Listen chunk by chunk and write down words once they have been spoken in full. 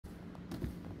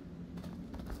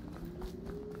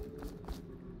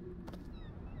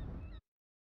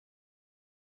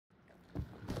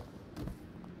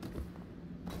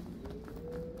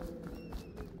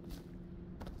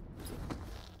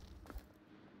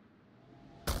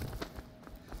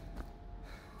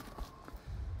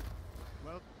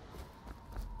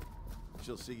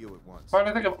she'll see you at once. Trying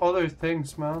to think of other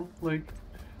things, man. Like,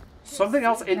 something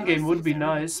else in-game would be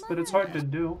nice, but it's hard to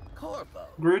do.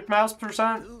 Groot mouse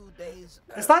percent?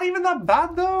 Is that even that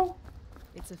bad, though?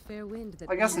 It's a fair wind that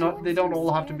I guess not. They don't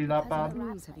all have to be that bad. What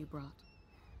news have you brought?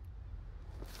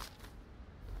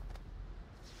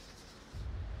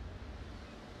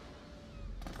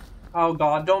 Oh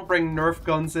god, don't bring Nerf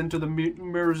guns into the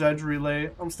Mirror's Edge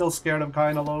relay. I'm still scared of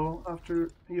Kainalo after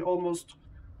he almost...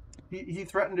 He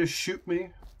threatened to shoot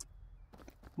me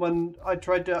when I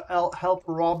tried to help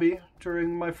Robbie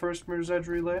during my first Mirror's Edge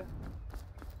relay.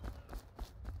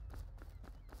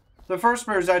 The first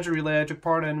Mirror's Edge relay I took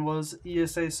part in was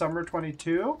ESA Summer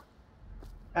 22.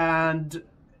 And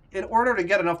in order to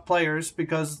get enough players,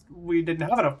 because we didn't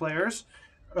have enough players...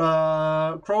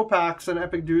 Cropax and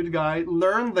Epic Dude Guy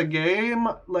learned the game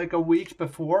like a week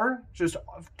before, just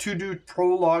to do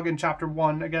prologue and chapter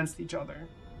 1 against each other.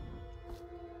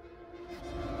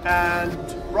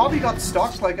 And Robbie got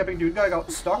stuck, like Epic Dude Guy got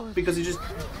stuck, because he just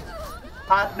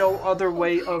had no other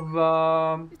way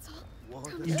of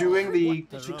doing the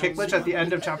kick glitch at the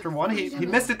end of chapter 1. He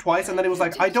missed it twice, and then he was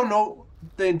like, I don't know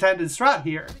the intended strat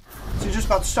here. So he just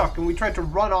got stuck, and we tried to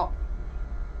run up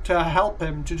to help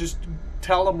him, to just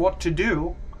tell him what to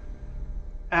do.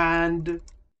 And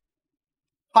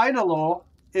Kainalo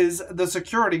is the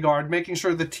security guard, making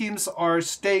sure the teams are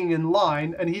staying in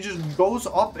line, and he just goes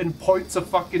up and points a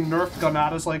fucking Nerf gun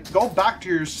at us like, go back to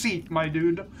your seat, my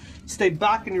dude. Stay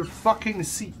back in your fucking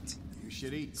seat. You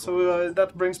should eat. So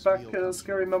that brings back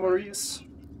scary memories.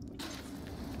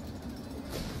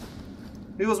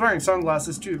 He was wearing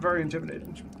sunglasses too, very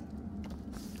intimidating.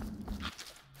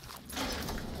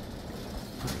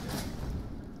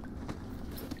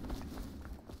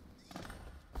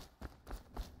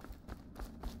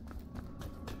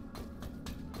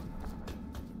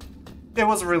 It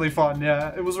was really fun,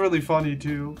 yeah. It was really funny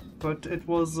too, but it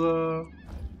was a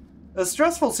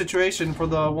stressful situation for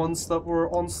the ones that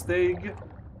were on stage.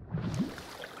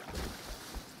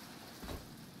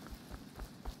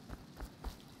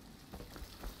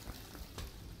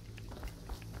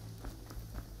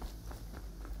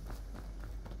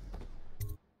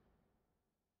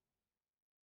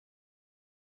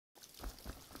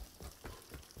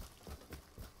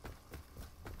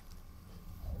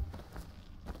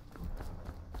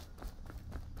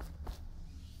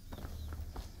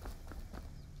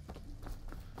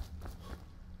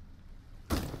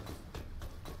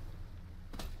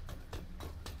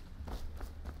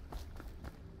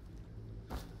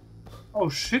 Oh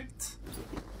shit.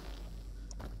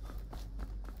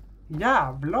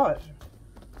 Jävlar.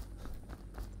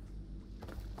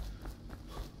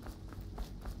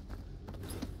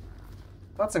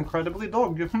 That's incredibly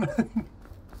dog.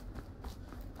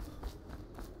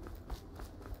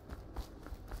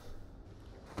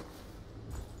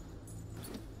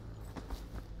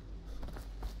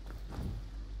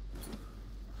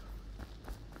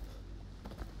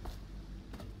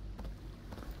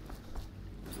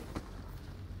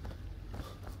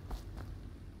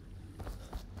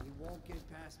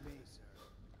 Me,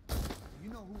 sir. You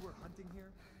know who we're hunting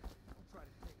here? I'll try to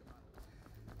take him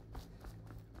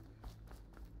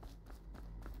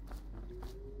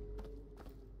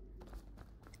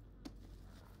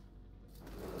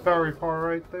out. Very far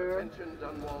right there. It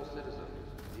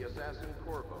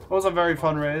was a very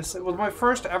fun race. It was my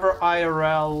first ever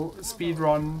IRL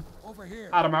speedrun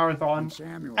at a marathon.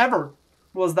 Ever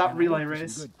was that relay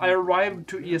race. I arrived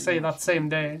to ESA that same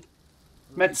day.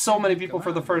 Met so many people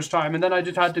for the first time, and then I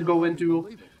just had to go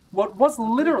into what was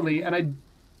literally, and I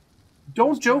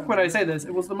don't joke when I say this,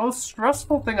 it was the most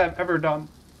stressful thing I've ever done.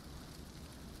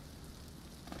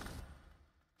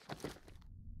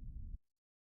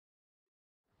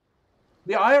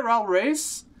 The IRL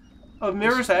race of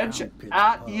Mirror's Edge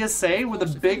at ESA with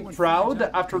a big crowd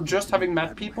after just having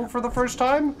met people for the first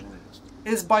time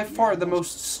is by far the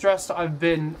most stressed I've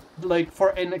been, like,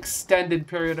 for an extended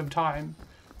period of time.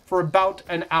 For about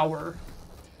an hour.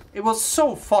 It was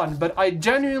so fun, but I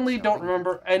genuinely don't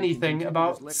remember anything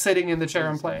about sitting in the chair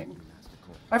and playing.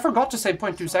 I forgot to say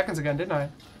 0.2 seconds again, didn't I?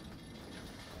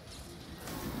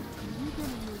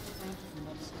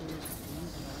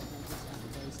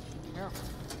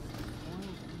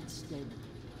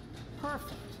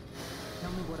 Perfect.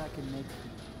 Tell me what I can make.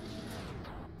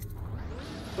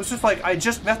 It was just like, I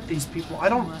just met these people. I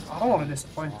don't want to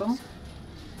disappoint them.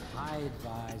 I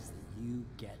advise you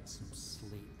get some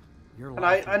sleep. And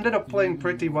I ended up playing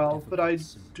pretty well, but I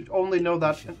only know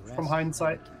that from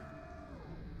hindsight.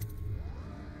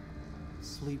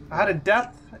 I had a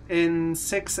death in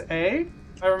 6A,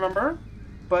 I remember,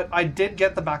 but I did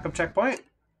get the backup checkpoint.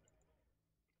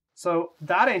 So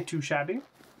that ain't too shabby.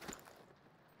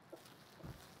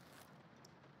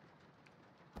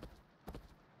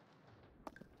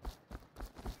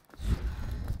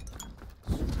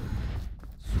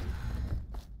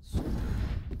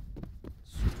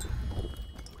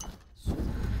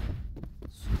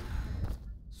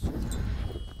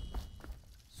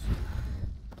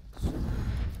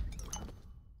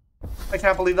 I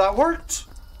can't believe that worked.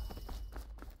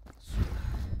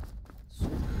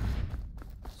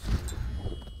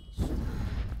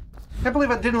 Can't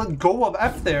believe I didn't let go of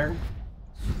F there.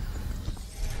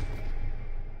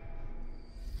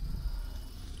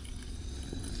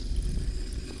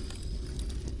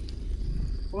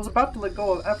 I was about to let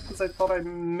go of F because I thought I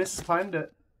mistimed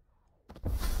it.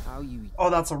 How you... Oh,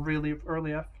 that's a really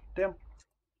early F. Damn.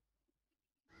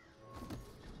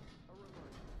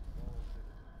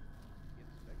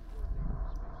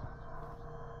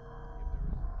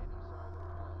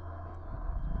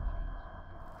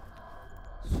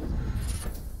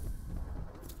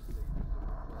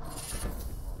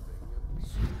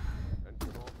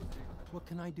 What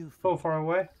can I do for So you? far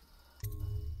away.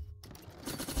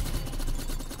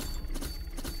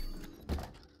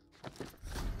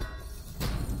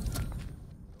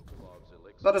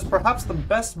 That is perhaps the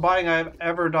best buying I have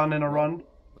ever done in a run.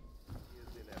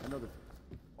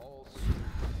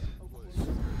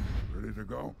 Ready to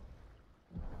go?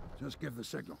 Just give the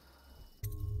signal.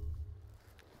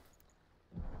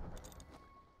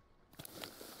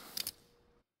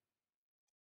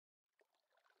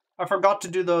 I forgot to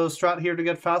do the strat here to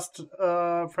get fast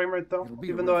frame rate though, It'll be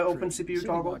even a though I rough opened trip. CPU City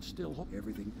toggle. Watch still hope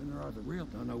everything, and there are the real.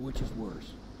 Don't know which is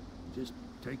worse. Just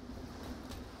take.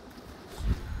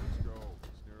 Let's go.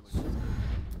 It's nearly.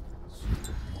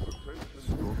 Attention,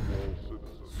 Dunwall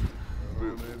citizens. This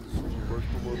is a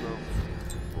special announcement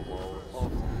from our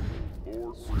honorable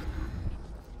Lord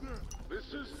Regent. This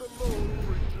is the Lord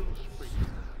Regent speaking.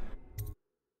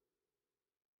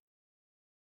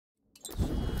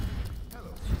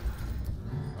 Hello.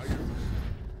 I am.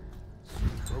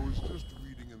 I was just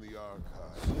reading in the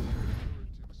archives.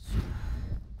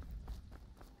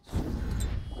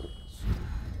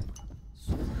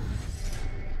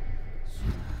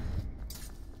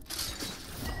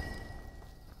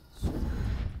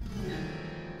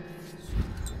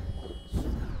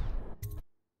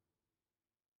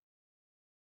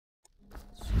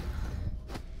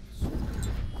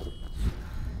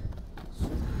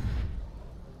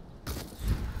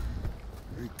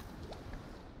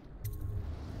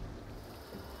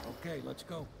 Okay, let's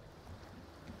go.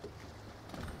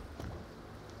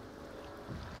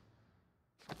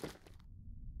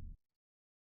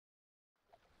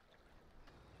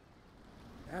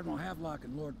 Admiral Havelock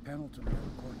and Lord Pendleton are in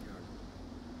the courtyard.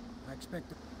 I expect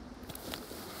that.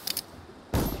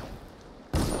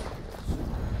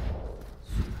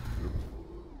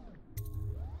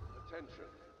 Attention,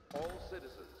 all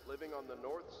citizens living on the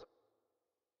north side.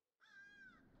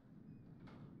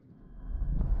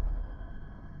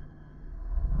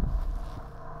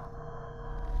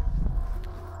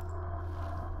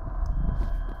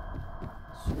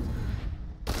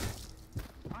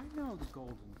 I know the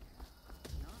golden cat.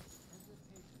 Not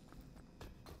hesitation.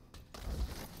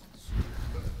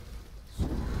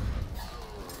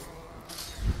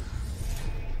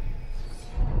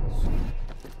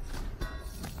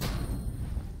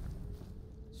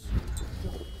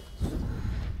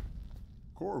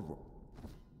 Corvo.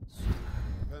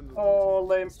 Oh,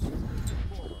 lame.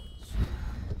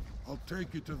 I'll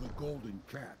take you to the Golden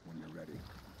Cat when you're ready.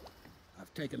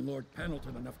 I've taken Lord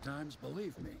Pendleton enough times,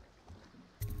 believe me.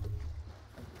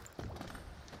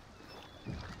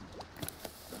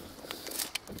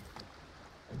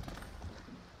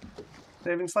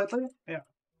 Saving slightly? Yeah.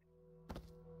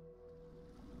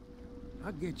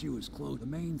 I'll get you as close. The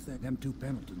main thing, them two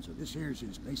Pendletons, so this here's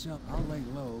his. They sell. I'll lay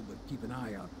low, but keep an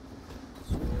eye out.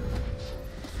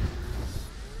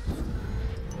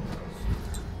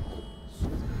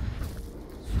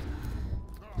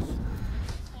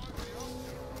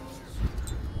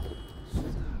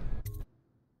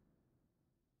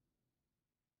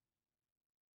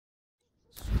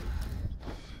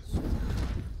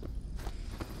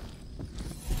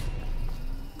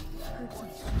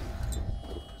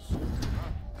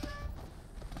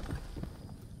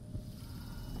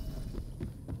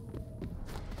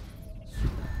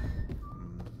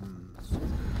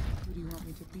 Who do you want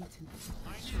me to beat tonight?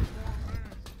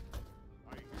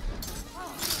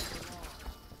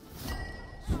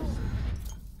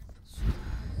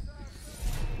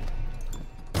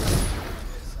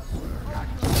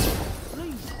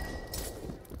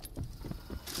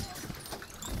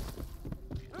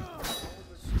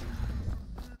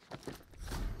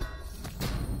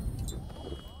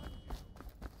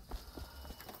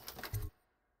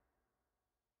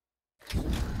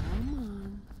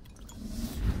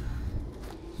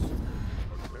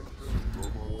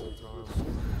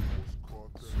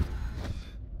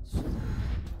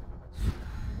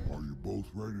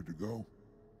 go?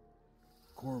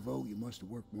 Corvo, you must have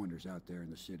worked wonders out there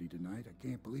in the city tonight. I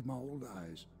can't believe my old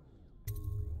eyes.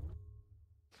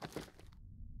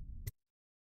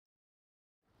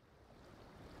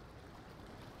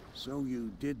 So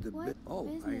you did the What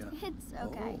business? It's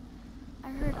okay. I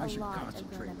heard I a should lot of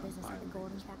concentrate grown-up on business at the pilot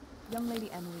Golden business. Cat. Young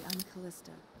Lady Emily, I'm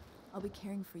Callista. I'll be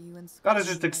caring for you and That is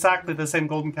just exactly the same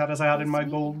golden cat as I had in my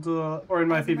gold, or in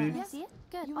my Can Phoebe. I see it?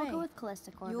 Good. You I'll may. go with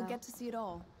Callista, Corvo. You'll get to see it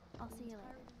all. I'll see you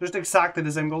later. Just exactly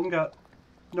the same golden cat.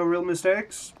 No real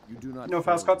mistakes. You do not No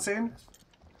fast fail, cutscene. Chris.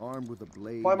 Armed with a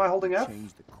blade, Why am I holding you F?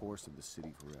 changed the course of the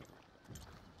city forever.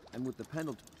 And with the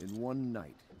Pendleton, in one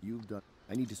night, you've done...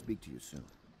 I need to speak to you soon.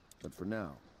 But for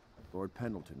now, Lord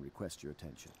Pendleton requests your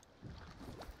attention.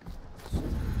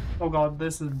 Oh god,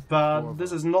 this is bad.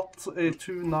 This is not a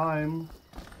 2-9.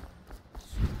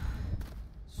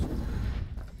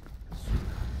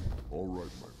 All right,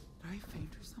 my Did I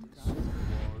faint or something?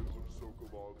 lives of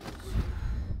Sokolov.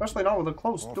 Especially not with a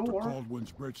closed Off to door.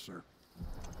 Caldwell's Bridge, sir.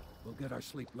 We'll get our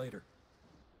sleep later.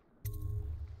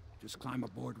 Just climb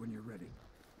aboard when you're ready.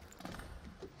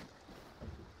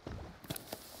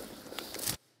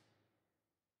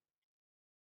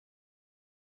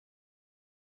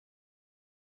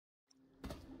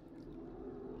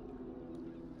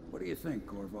 What do you think,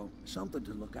 Corvo? Something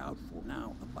to look out for.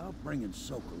 Now, about bringing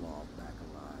Sokolov back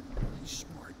alive. He's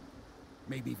smart.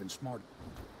 Maybe even smarter.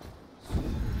 You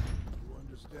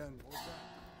understand more than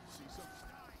see something.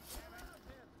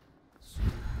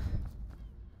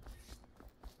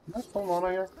 What's going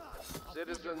on here?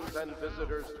 Citizens and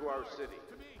visitors to our city,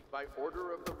 by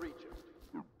order of the Regent.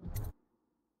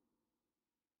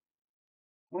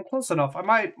 I'm close enough. I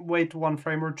might wait 1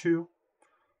 frame or 2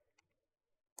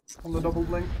 on the double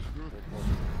blink.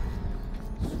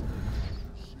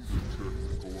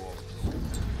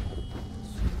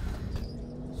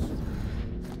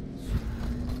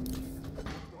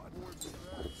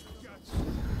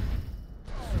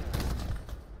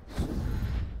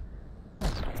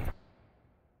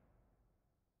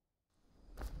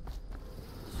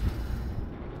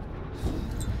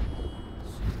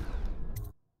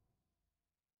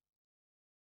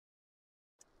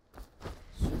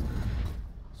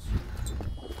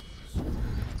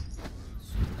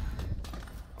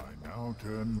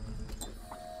 Mountain.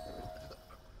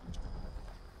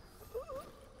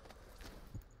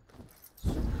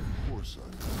 Of course I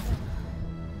know.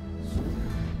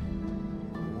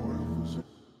 Royal visit.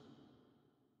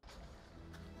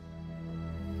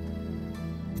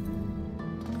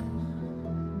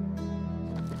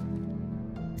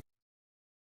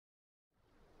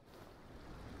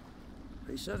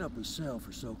 They set up a cell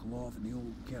for Sokolov in the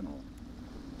old kennel.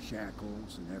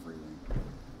 Shackles and everything.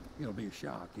 It'll be a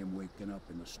shock, him waking up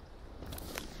in the...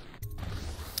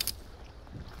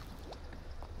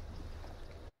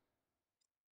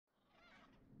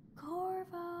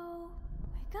 Corvo,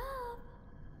 wake up!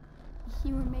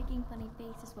 You were making funny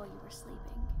faces while you were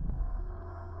sleeping.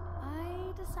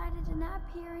 I decided to nap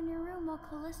here in your room while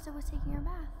Callista was taking her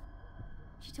bath.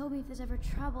 She told me if there's ever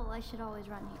trouble, I should always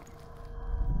run here.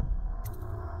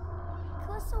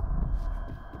 Callista...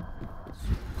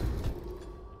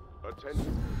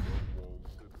 Attention.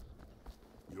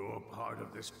 You're part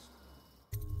of this.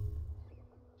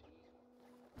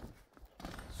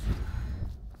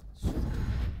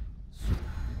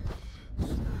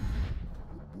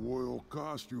 Royal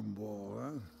costume ball,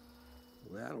 huh?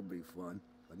 Well, that'll be fun,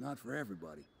 but not for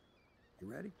everybody. You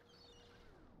ready?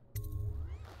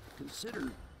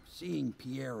 Consider seeing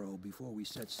Piero before we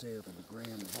set sail for the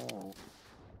Grand Ball.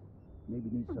 Maybe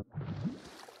need some...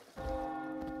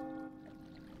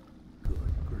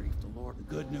 Good grief, the Lord. The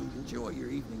good news, enjoy your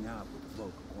evening out with the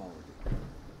folk of quality.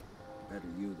 Better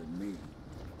you than me.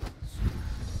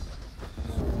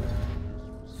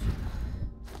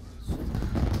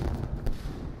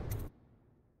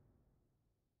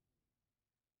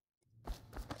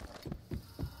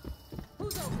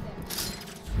 Who's over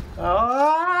there? Ah!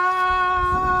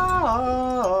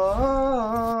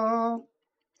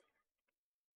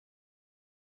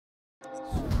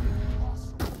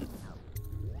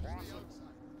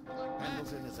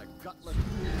 Pendleton is a gutless...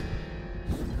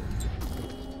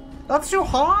 That's too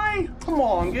high? Come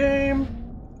on, game.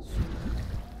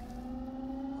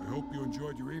 I hope you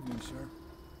enjoyed your evening, sir.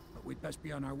 But we'd best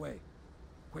be on our way.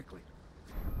 Quickly.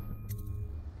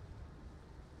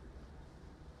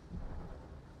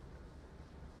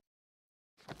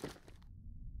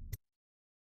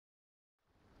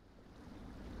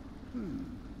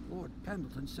 Lord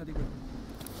Pendleton said he would...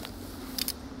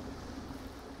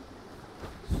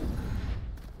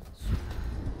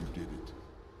 You did it.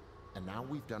 And now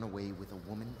we've done away with a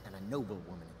woman, and a noble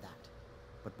woman at that.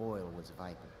 but Boyle was a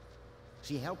Viper.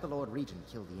 She helped the Lord Regent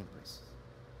kill the Empress,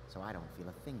 so I don't feel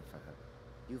a thing for her.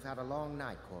 You've had a long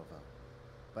night, Corvo,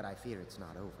 but I fear it's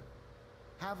not over.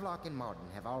 Havelock and Martin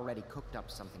have already cooked up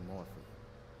something more for you.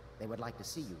 They would like to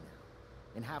see you now,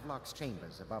 in Havelock's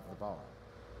chambers above the bar.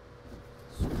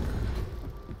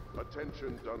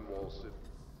 Attention, Dunwall City.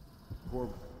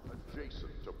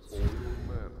 Adjacent to Boyle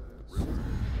Manor, River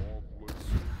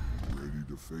Ready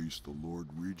to face the Lord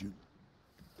Regent?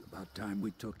 About time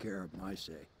we took care of him, I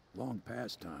say. Long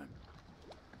past time.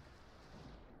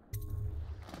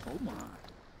 Oh my.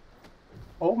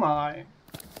 Oh my.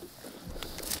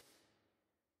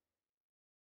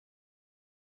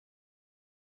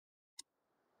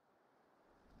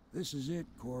 This is it,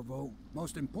 Corvo.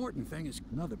 Most important thing is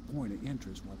another point of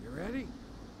interest. When you're ready?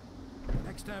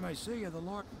 Next time I see you, the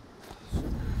Lord...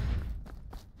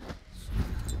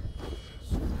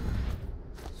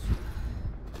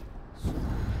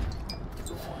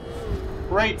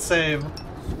 Great save.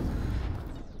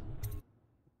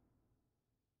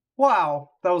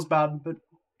 Wow, that was bad, but...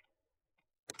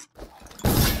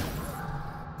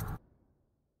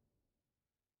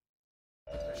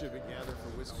 Should we gather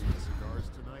for whiskey and cigars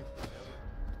tonight?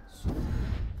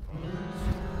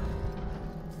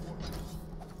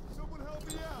 Someone help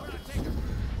me out! We're not taking...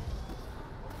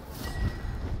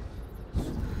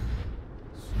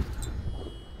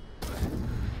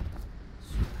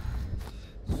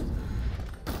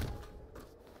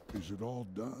 Is it all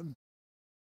done?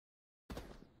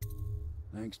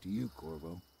 Thanks to you,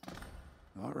 Corvo.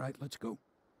 All right, let's go.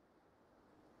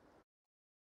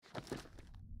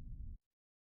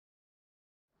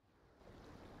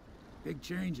 Big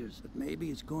changes, but maybe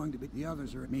it's going to be the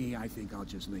others or me. I think I'll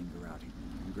just linger out here.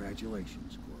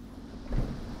 Congratulations,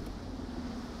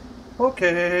 Corvo.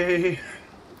 Okay.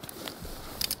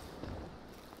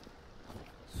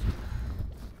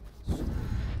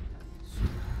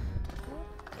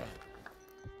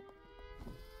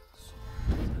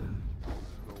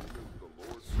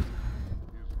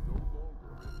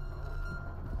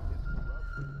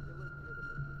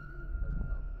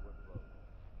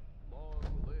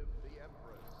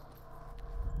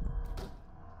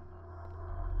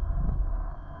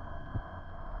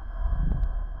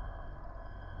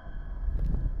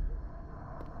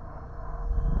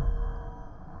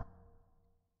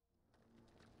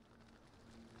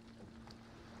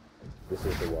 This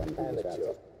is the one in the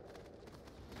chapter.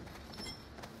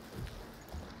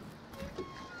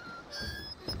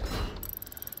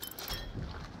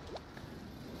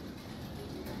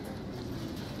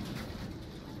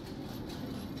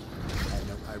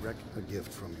 I reckon a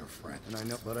gift from your friend. And I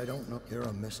know, but I don't know. You're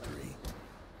a mystery.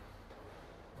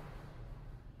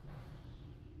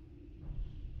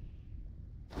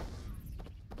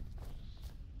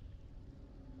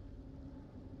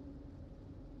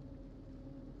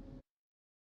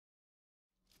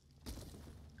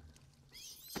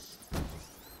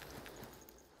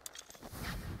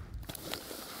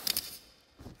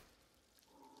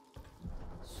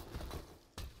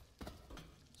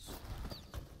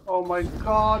 Oh my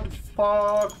god,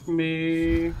 fuck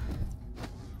me.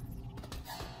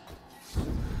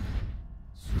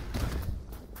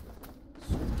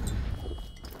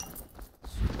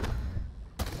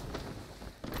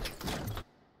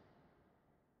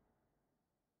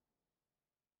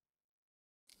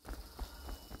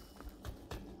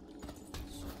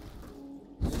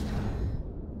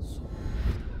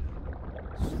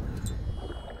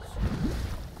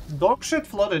 Dog shit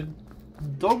flooded.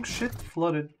 Dog shit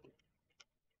flooded.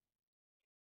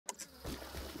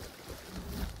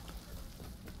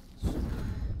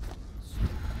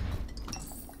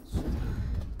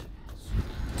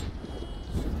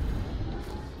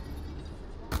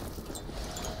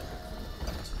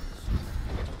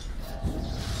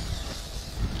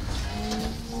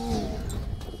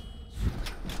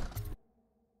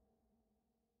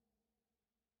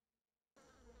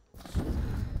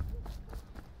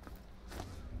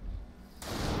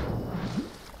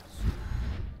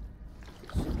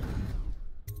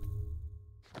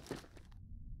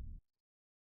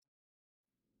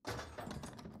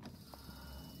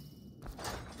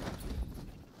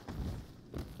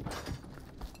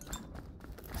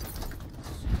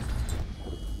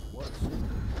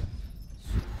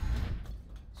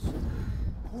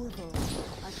 Corvo,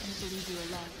 I can't believe you're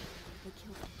alive. They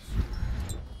killed him.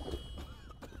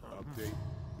 Update.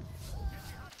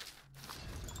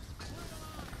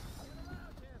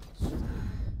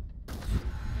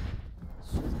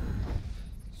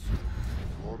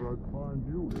 Thought I'd find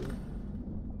you here.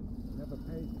 Never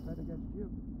pays to bet against you.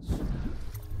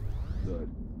 Good.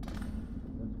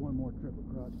 That's one more trip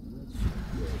across the river.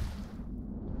 Good.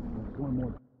 one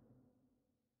more.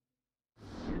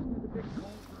 Isn't it a bit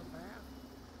cold for a bath?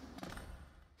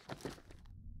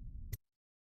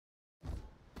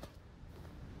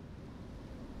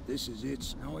 This is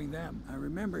it, knowing them. I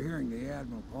remember hearing the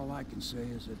Admiral. All I can say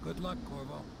is that good luck,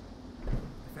 Corvo.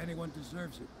 If anyone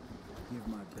deserves it, give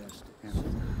my best to Emily.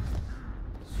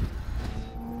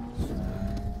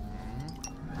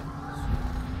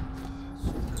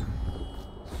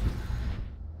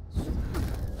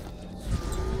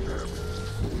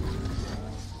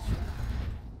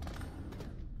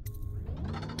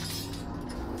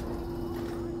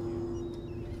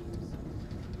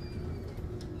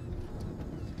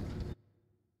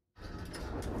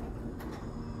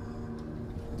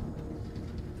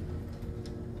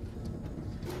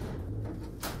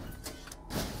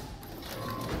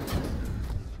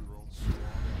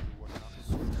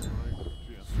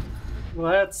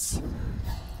 Let's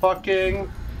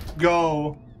fucking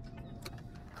go.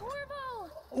 Corvo!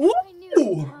 Ooh! I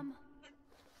knew.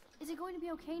 Is it going to be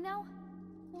okay now?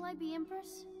 Will I be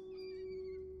Empress?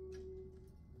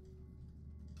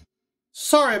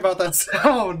 Sorry about that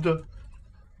sound.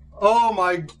 Oh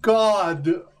my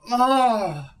god.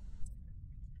 Ah.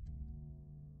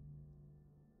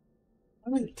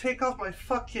 Let me take off my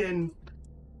fucking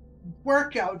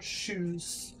workout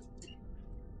shoes.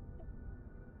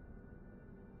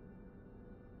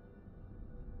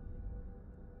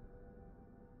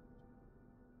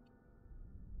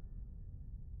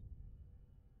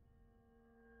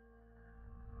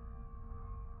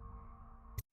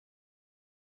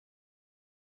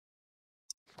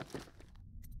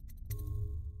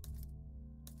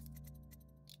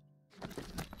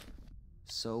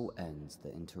 So ends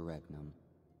the interregnum,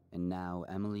 and now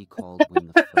Emily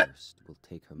Caldwin the First will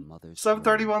take her mother's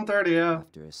 7:31:30, yeah.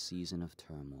 after a season of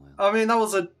turmoil. I mean, that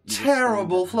was a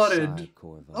terrible flooded.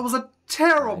 That was a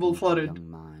terrible flooded.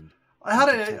 I had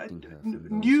a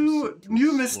new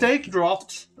mistake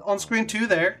dropped on screen 2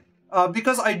 there.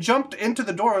 Because I jumped into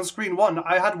the door on screen 1,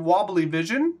 I had wobbly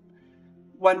vision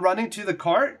when running to the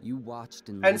cart. You watched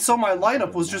and so my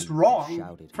lineup was just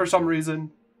wrong for some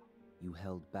reason. You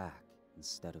held back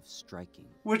instead of striking.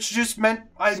 Which just meant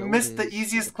I missed the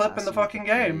easiest clip in the fucking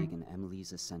game. In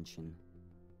Emily's ascension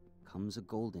comes a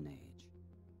golden age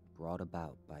brought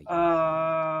about by you.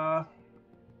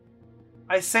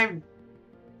 I saved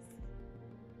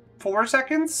 4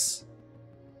 seconds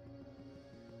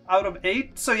out of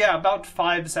 8, so yeah, about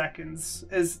 5 seconds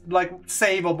is like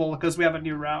savable because we have a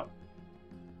new route.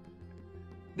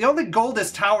 The only gold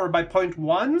is tower by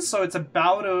 0.1, so it's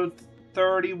about a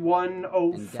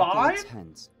 3105.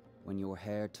 Hence, when your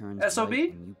hair turns SOB?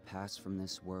 white and you pass from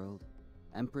this world,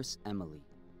 Empress Emily.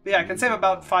 But yeah, I can save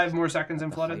about 5 more seconds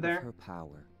in flooded there. Her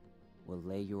power will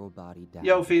lay your body down.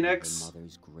 Yo, Phoenix. Your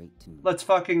mother's great tomb. Let's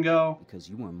fucking go. Because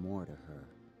you are more to her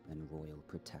than royal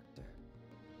protector.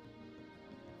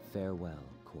 Farewell,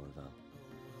 Corvo.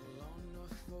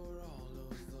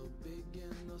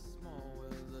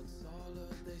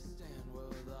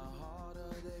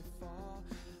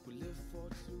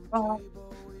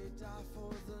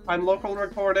 I'm local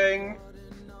recording.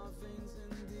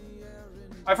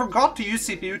 I forgot to use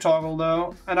CPU toggle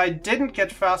though, and I didn't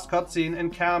get fast cutscene in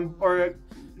cam or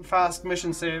fast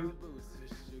mission save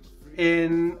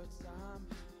in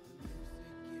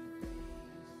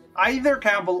either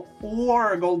Campbell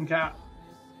or Golden Cat.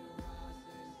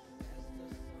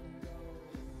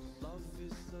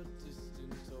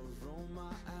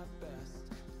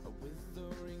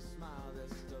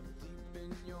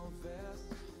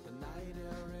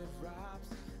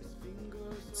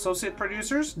 Associate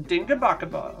producers, Dinga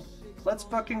Bakaba. Let's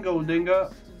fucking go,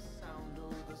 Dinga.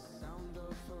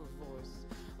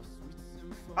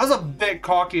 I was a bit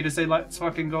cocky to say let's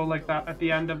fucking go like that at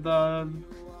the end of the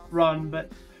run,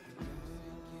 but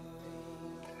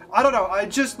I don't know, I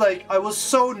just like, I was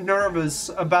so nervous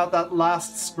about that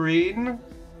last screen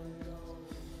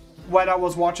when I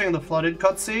was watching the flooded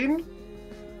cutscene,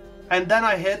 and then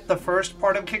I hit the first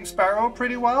part of King Sparrow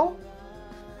pretty well.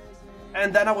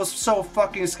 And then I was so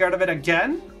fucking scared of it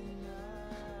again.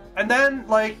 And then,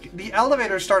 like, the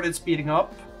elevator started speeding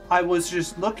up. I was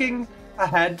just looking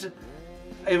ahead.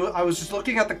 I was just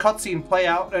looking at the cutscene play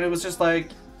out, and it was just like,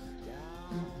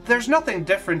 there's nothing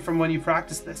different from when you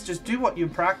practice this. Just do what you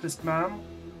practiced, man.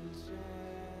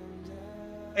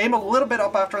 Aim a little bit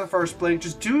up after the first blink.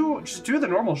 Just do the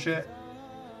normal shit.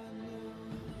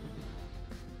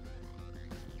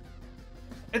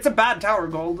 It's a bad tower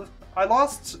gold. I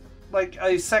lost like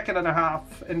a 1.5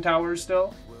 seconds in towers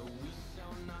still.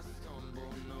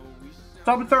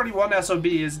 Sub 31 SOB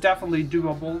is definitely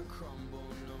doable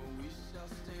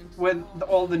with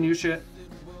all the new shit.